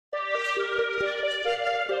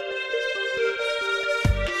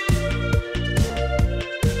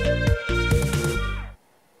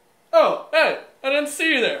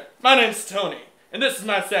My name's Tony, and this is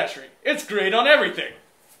my Chachere. It's great on everything.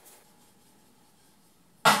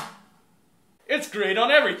 It's great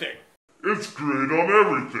on everything. It's great on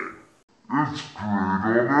everything. It's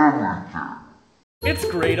great on everything. It's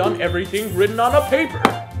great on everything written on a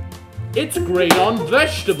paper. It's great on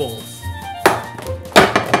vegetables.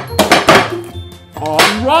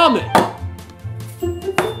 On ramen.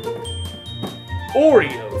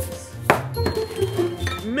 Oreos.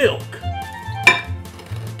 Milk.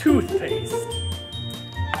 Toothpaste.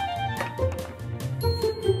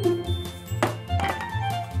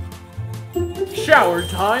 Shower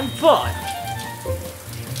time fun.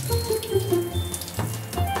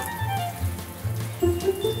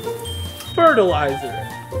 Fertilizer.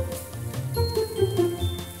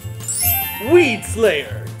 Weed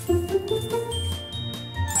Slayer.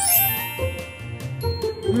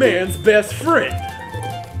 Man's best friend.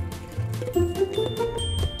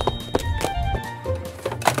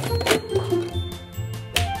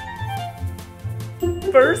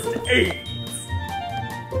 First aids.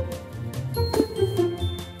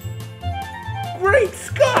 Great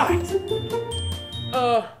Scott!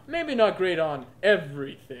 Maybe not great on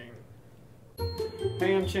everything.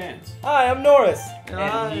 Hey, I'm Chance. Hi, I'm Norris.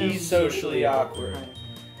 And he's socially awkward.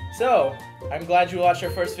 So, I'm glad you watched our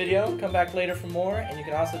first video. Come back later for more, and you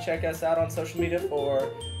can also check us out on social media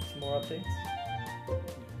for some more updates.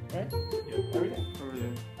 Right? Yep. Everything.